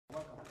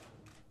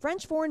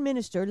French Foreign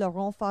Minister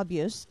Laurent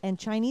Fabius and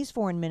Chinese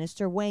Foreign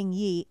Minister Wang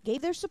Yi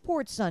gave their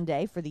support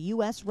Sunday for the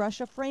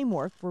U.S.-Russia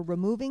framework for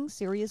removing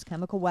Syria's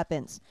chemical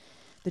weapons.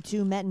 The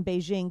two met in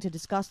Beijing to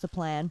discuss the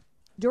plan.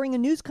 During a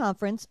news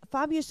conference,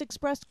 Fabius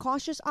expressed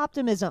cautious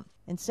optimism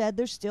and said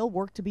there's still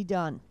work to be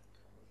done.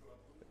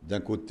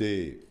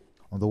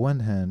 On the one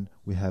hand,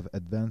 we have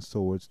advanced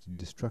towards the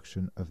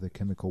destruction of the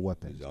chemical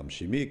weapons.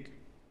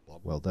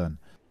 Well done.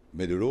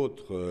 Mais de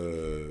l'autre,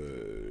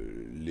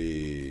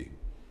 les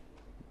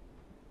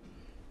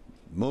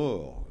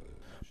morts.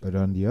 But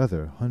on the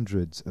other,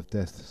 hundreds of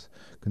deaths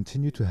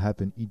continue to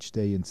happen each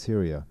day in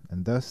Syria,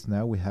 and thus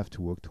now we have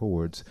to work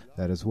towards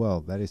that as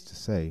well, that is to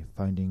say,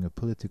 finding a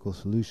political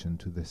solution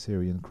to the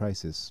Syrian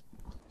crisis.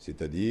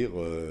 C'est-à-dire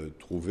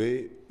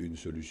trouver une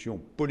solution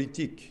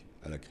politique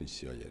à la crise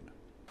syrienne.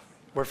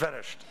 We're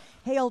finished.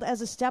 Hailed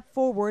as a step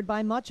forward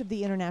by much of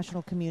the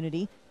international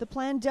community, the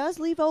plan does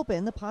leave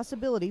open the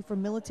possibility for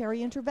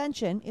military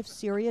intervention if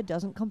Syria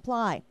doesn't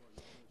comply.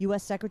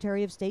 U.S.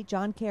 Secretary of State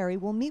John Kerry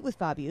will meet with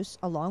Fabius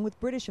along with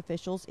British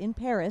officials in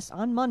Paris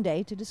on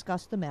Monday to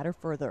discuss the matter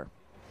further.